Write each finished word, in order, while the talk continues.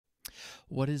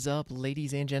What is up,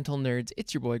 ladies and gentle nerds?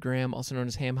 It's your boy Graham, also known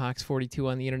as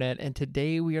HamHawks42 on the internet, and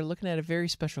today we are looking at a very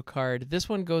special card. This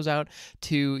one goes out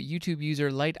to YouTube user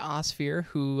Light Osphere,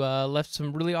 who left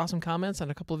some really awesome comments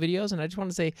on a couple of videos, and I just want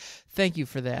to say thank you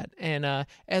for that. And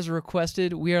as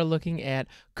requested, we are looking at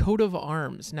Coat of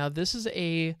Arms. Now, this is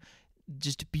a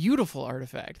just beautiful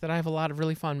artifact that I have a lot of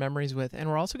really fond memories with, and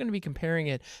we're also going to be comparing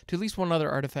it to at least one other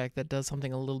artifact that does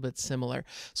something a little bit similar.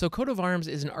 So Coat of Arms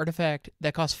is an artifact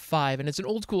that costs 5, and it's an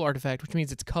old school artifact, which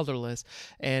means it's colorless,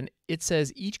 and it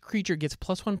says each creature gets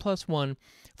 +1/+1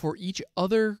 for each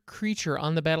other creature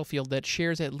on the battlefield that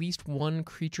shares at least one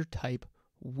creature type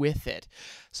with it.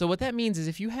 So what that means is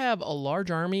if you have a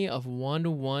large army of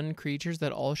 1/1 creatures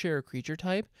that all share a creature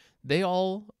type, they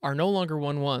all are no longer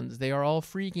 1/1s. They are all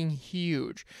freaking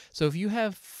huge. So if you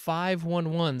have 5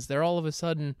 1/1s, they're all of a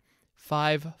sudden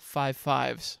 5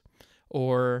 5/5s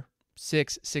or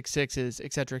 6 6/6s,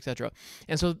 etc., etc.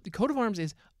 And so the Coat of Arms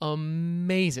is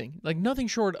amazing. Like nothing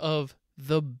short of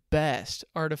the best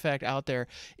artifact out there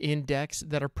in decks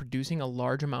that are producing a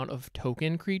large amount of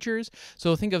token creatures.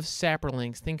 So think of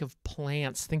saprolings, think of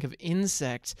plants, think of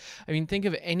insects. I mean, think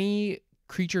of any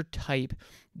creature type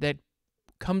that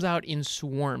comes out in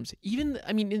swarms. Even,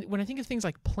 I mean, when I think of things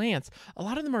like plants, a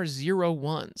lot of them are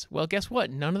 0/1s. Well, guess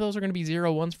what? None of those are going to be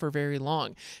 0/1s for very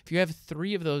long. If you have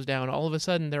 3 of those down, all of a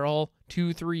sudden they're all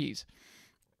 2/3s.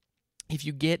 If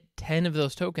you get 10 of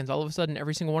those tokens, all of a sudden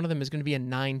every single one of them is going to be a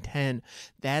 9/10.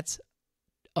 That's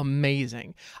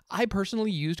amazing. I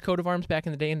personally used Coat of Arms back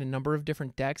in the day in a number of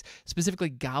different decks, specifically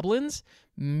goblins,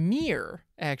 Myr,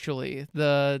 actually,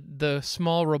 the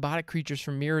small robotic creatures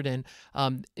from Mirrodin,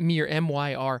 Myr,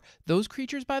 M-Y-R. Those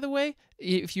creatures, by the way,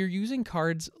 if you're using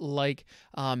cards like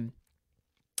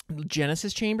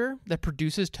Genesis Chamber that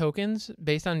produces tokens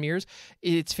based on mirrors,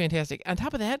 it's fantastic. On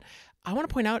top of that, I want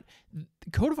to point out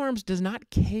Coat of Arms does not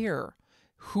care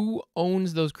who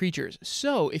owns those creatures.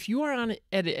 So if you are on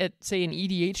at say an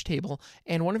EDH table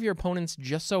and one of your opponents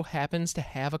just so happens to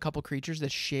have a couple creatures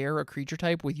that share a creature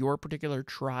type with your particular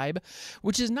tribe,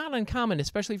 which is not uncommon,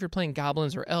 especially if you're playing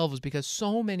goblins or elves, because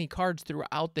so many cards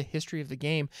throughout the history of the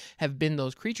game have been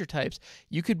those creature types.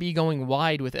 You could be going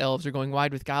wide with elves or going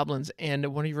wide with goblins, and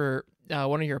one of your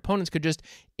opponents could just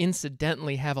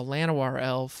incidentally have a Llanowar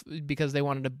elf because they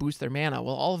wanted to boost their mana.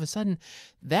 Well, all of a sudden,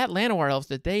 that Llanowar elf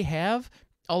that they have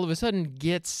all of a sudden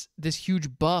gets this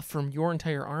huge buff from your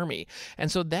entire army. And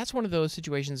so that's one of those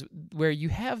situations where you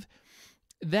have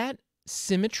that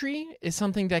symmetry is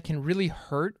something that can really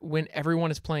hurt when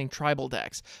everyone is playing tribal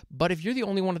decks. But if you're the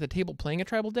only one at the table playing a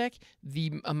tribal deck,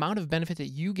 the amount of benefit that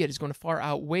you get is going to far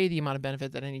outweigh the amount of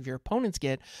benefit that any of your opponents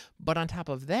get. But on top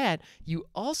of that, you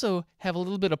also have a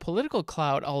little bit of political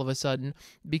clout all of a sudden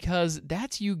because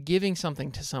that's you giving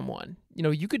something to someone. You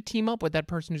know, you could team up with that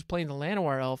person who's playing the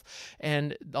Llanowar elf,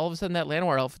 and all of a sudden that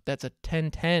Llanowar elf that's a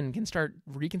 10/10 can start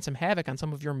wreaking some havoc on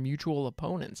some of your mutual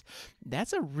opponents.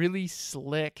 That's a really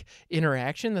slick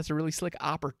interaction. That's a really slick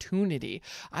opportunity.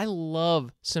 I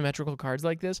love symmetrical cards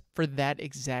like this for that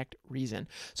exact reason.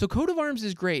 So Coat of Arms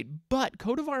is great, but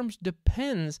Coat of Arms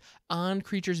depends on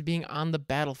creatures being on the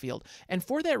battlefield. And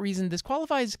for that reason, this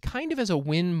qualifies kind of as a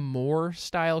win more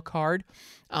style card.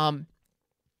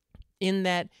 In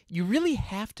that you really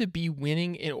have to be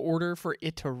winning in order for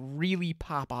it to really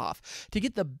pop off. To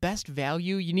get the best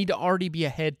value, you need to already be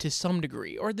ahead to some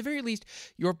degree, or at the very least,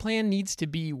 your plan needs to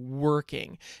be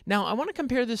working. Now, I want to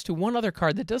compare this to one other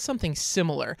card that does something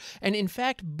similar, and in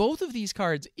fact, both of these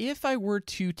cards, if I were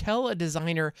to tell a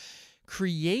designer,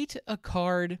 create a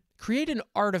card, create an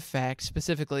artifact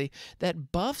specifically,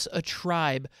 that buffs a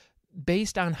tribe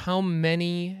based on how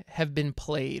many have been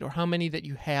played or how many that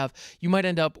you have, you might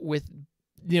end up with,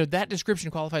 you know, that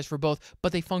description qualifies for both,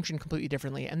 but they function completely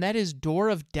differently. And that is Door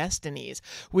of Destinies,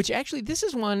 which actually, this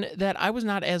is one that I was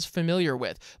not as familiar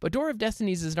with. But Door of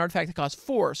Destinies is an artifact that costs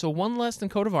 4, so 1 less than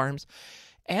Coat of Arms.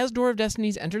 As Door of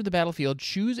Destinies enter the battlefield,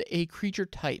 choose a creature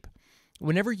type.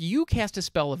 Whenever you cast a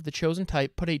spell of the chosen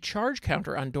type, put a charge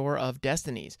counter on Door of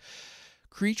Destinies.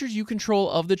 Creatures you control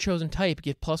of the chosen type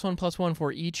get +1/+1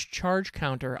 for each charge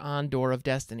counter on Door of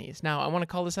Destinies. Now, I want to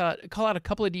call out a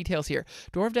couple of details here.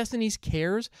 Door of Destinies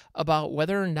cares about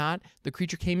whether or not the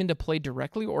creature came into play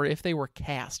directly or if they were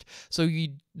cast. So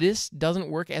this doesn't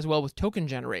work as well with token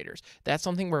generators. That's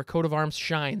something where Coat of Arms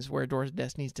shines, where Door of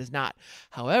Destinies does not.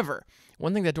 However,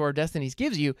 one thing that Door of Destinies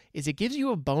gives you is it gives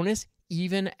you a bonus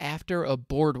even after a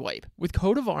board wipe. With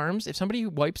Coat of Arms, if somebody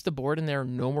wipes the board and there are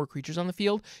no more creatures on the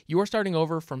field, you are starting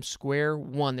over from square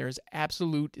one. There's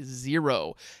absolute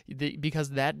zero,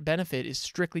 because that benefit is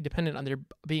strictly dependent on there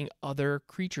being other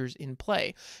creatures in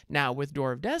play. Now, with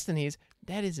Door of Destinies,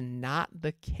 that is not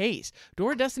the case.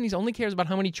 Door of Destinies only cares about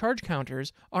how many charge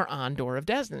counters are on Door of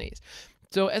Destinies.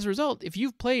 So as a result, if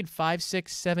you've played 5,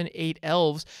 6, 7, 8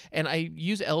 elves, and I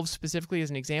use elves specifically as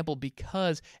an example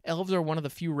because elves are one of the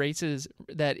few races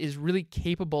that is really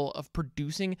capable of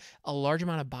producing a large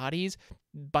amount of bodies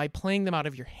by playing them out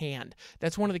of your hand.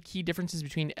 That's one of the key differences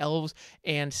between elves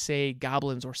and, say,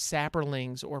 goblins or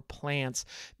sapperlings or plants,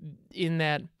 in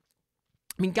that,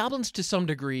 I mean, goblins to some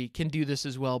degree can do this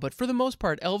as well, but for the most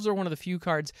part, elves are one of the few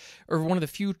cards, or one of the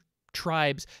few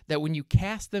tribes, that when you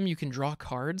cast them, you can draw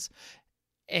cards,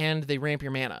 and they ramp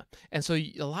your mana. And so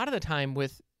a lot of the time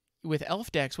with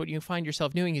elf decks, what you find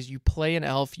yourself doing is you play an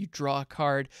elf, you draw a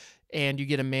card, and you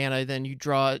get a mana, then you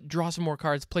draw some more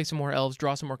cards, play some more elves,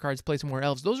 draw some more cards, play some more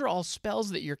elves. Those are all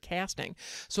spells that you're casting.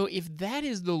 So if that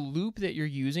is the loop that you're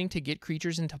using to get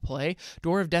creatures into play,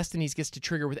 Door of Destinies gets to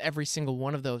trigger with every single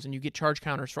one of those, and you get charge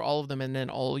counters for all of them, and then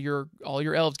all your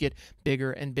elves get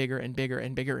bigger and bigger and bigger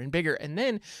and bigger and bigger. And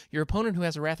then your opponent, who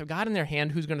has a Wrath of God in their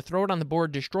hand, who's going to throw it on the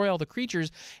board, destroy all the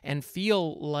creatures, and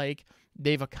feel like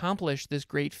they've accomplished this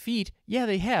great feat. Yeah,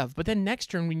 they have. But then next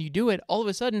turn, when you do it, all of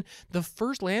a sudden, the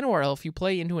first Llanowar elf you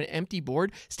play into an empty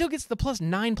board still gets the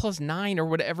 +9/+9 or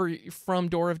whatever from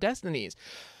Door of Destinies.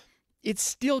 It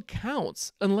still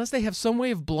counts. Unless they have some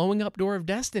way of blowing up Door of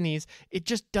Destinies, it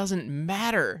just doesn't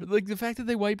matter. Like, the fact that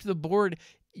they wiped the board,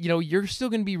 you're still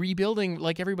going to be rebuilding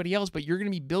like everybody else, but you're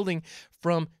going to be building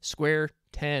from square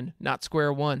 10, not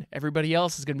square 1. Everybody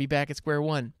else is going to be back at square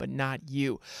 1, but not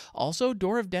you. Also,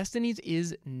 Door of Destinies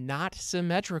is not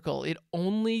symmetrical. It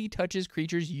only touches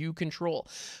creatures you control,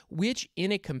 which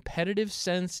in a competitive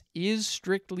sense is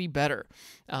strictly better.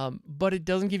 But it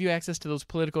doesn't give you access to those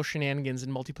political shenanigans in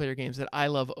multiplayer games that I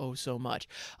love oh so much.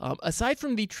 Aside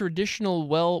from the traditional,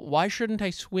 well, why shouldn't I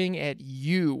swing at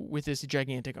you with this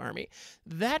gigantic army?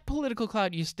 That political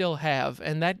clout you still have,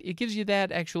 and that it gives you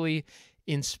that actually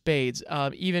in spades,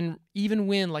 even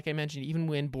when, like I mentioned, even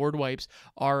when board wipes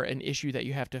are an issue that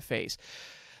you have to face.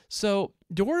 So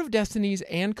Door of Destinies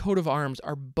and Coat of Arms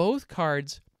are both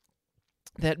cards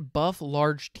that buff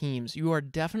large teams. You are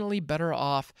definitely better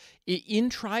off in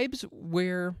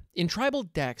tribal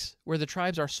decks where the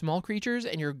tribes are small creatures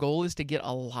and your goal is to get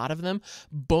a lot of them.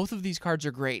 Both of these cards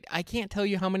are great. I can't tell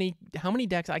you how many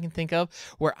decks I can think of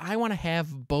where I want to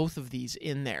have both of these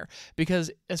in there, because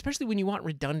especially when you want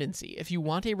redundancy, if you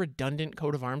want a redundant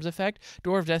Coat of Arms effect,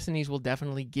 Door of Destinies will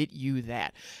definitely get you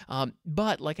that.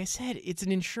 But like I said, it's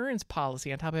an insurance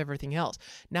policy on top of everything else.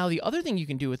 Now, the other thing you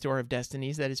can do with Door of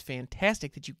Destinies that is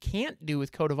fantastic that you can't do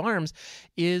with Coat of Arms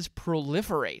is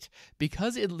proliferate.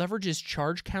 Because it leverages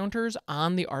charge counters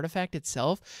on the artifact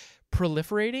itself,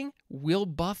 proliferating will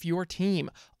buff your team.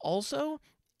 Also,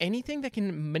 anything that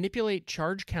can manipulate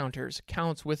charge counters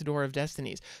counts with Door of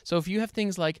Destinies. So if you have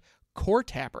things like Core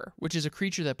Tapper, which is a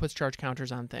creature that puts charge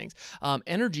counters on things,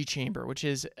 Energy Chamber, which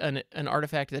is an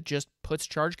artifact that just puts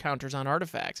charge counters on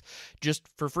artifacts just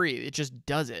for free, it just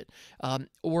does it,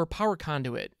 or Power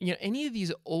Conduit, any of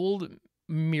these old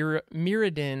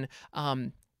Mirrodin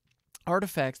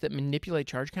artifacts that manipulate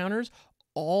charge counters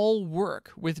all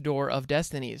work with Door of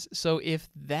Destinies. So if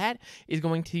that is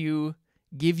going to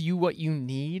give you what you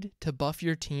need to buff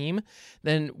your team,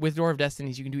 then with Door of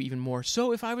Destinies you can do even more.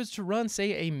 So if I was to run,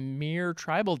 say, a Mirror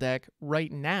tribal deck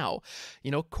right now,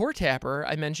 Core Tapper,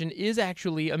 I mentioned, is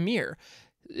actually a Mirror.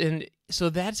 And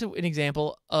so that's an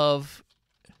example of...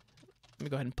 Let me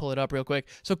go ahead and pull it up real quick.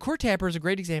 So Core Tapper is a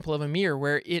great example of a mirror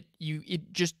where it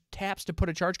just taps to put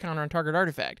a charge counter on target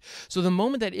artifact. So the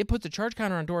moment that it puts a charge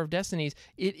counter on Door of Destinies,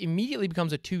 it immediately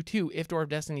becomes a 2/2 if Door of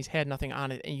Destinies had nothing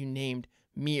on it and you named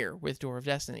Mirror with Door of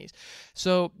Destinies.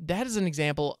 So that is an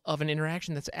example of an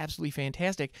interaction that's absolutely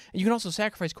fantastic. And you can also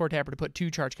sacrifice Core Tapper to put 2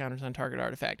 charge counters on target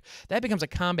artifact. That becomes a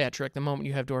combat trick the moment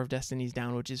you have Door of Destinies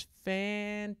down, which is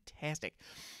fantastic.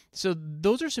 So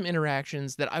those are some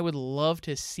interactions that I would love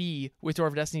to see with Door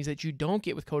of Destinies that you don't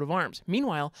get with Coat of Arms.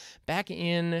 Meanwhile, back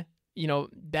in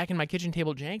my kitchen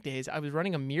table jank days, I was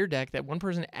running a mirror deck that one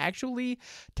person actually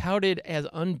touted as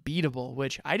unbeatable,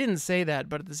 which I didn't say that,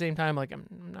 but at the same time, like, I'm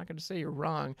not going to say you're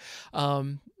wrong,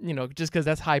 just because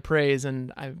that's high praise,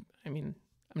 and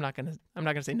I'm not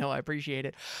gonna say no, I appreciate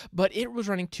it. But it was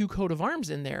running 2 Coat of Arms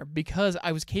in there because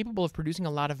I was capable of producing a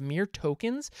lot of mirror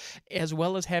tokens as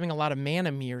well as having a lot of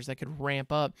mana mirrors that could ramp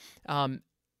up.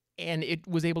 and it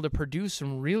was able to produce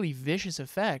some really vicious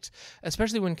effects,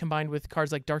 especially when combined with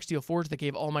cards like Darksteel Forge that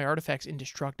gave all my artifacts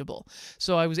indestructible.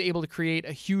 So I was able to create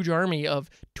a huge army of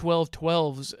 12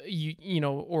 12s,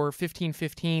 or 15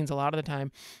 15s a lot of the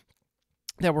time,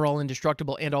 that were all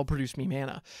indestructible and all produced me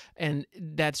mana. And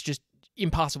that's just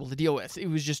impossible to deal with. It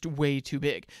was just way too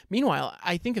big. Meanwhile,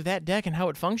 I think of that deck and how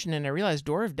it functioned, and I realized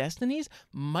Door of Destinies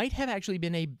might have actually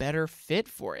been a better fit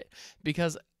for it,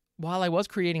 because while I was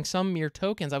creating some mirror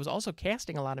tokens, I was also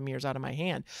casting a lot of mirrors out of my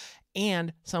hand,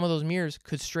 and some of those mirrors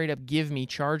could straight up give me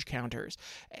charge counters.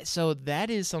 So that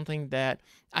is something that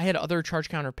I had other charge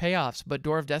counter payoffs, but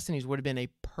Door of Destinies would have been a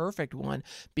perfect one,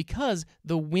 because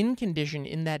the win condition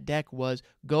in that deck was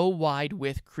go wide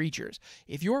with creatures.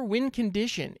 If your win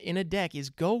condition in a deck is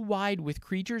go wide with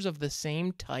creatures of the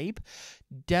same type,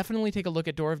 definitely take a look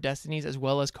at Door of Destinies as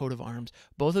well as Coat of Arms.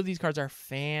 Both of these cards are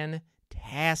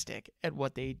fantastic at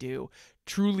what they do.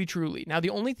 Truly, truly. Now, the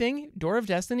only thing, Door of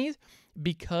Destinies,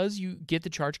 because you get the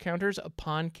charge counters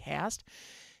upon cast,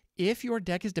 if your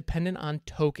deck is dependent on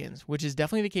tokens, which is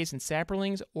definitely the case in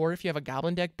Saproings, or if you have a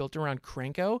Goblin deck built around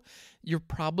Krenko, you're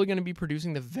probably going to be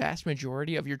producing the vast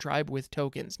majority of your tribe with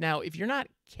tokens. Now, if you're not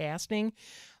casting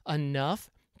enough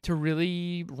to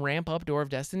really ramp up Door of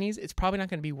Destinies, it's probably not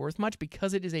going to be worth much,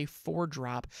 because it is a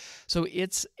 4-drop. So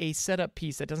it's a setup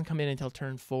piece that doesn't come in until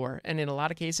turn 4. And in a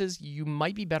lot of cases, you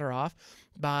might be better off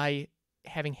by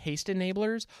having haste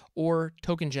enablers or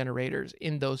token generators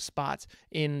in those spots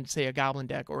in, say, a Goblin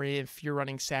deck, or if you're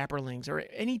running Saprolings or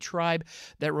any tribe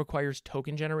that requires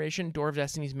token generation, Door of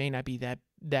Destinies may not be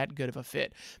that good of a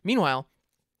fit. Meanwhile,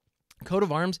 Coat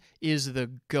of Arms is the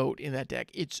GOAT in that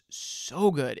deck. It's so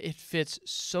good. It fits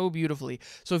so beautifully.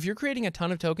 So if you're creating a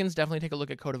ton of tokens, definitely take a look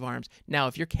at Coat of Arms. Now,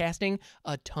 if you're casting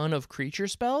a ton of creature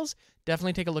spells,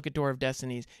 definitely take a look at Door of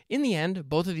Destinies. In the end,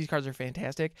 both of these cards are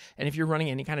fantastic, and if you're running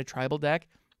any kind of tribal deck,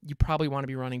 you probably want to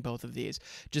be running both of these,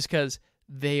 just because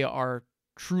they are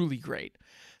truly great.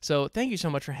 So thank you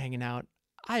so much for hanging out.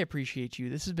 I appreciate you.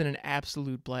 This has been an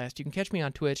absolute blast. You can catch me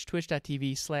on Twitch,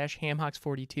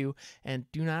 twitch.tv/hamhocks42, and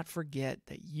do not forget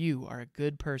that you are a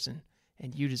good person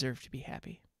and you deserve to be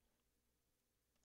happy.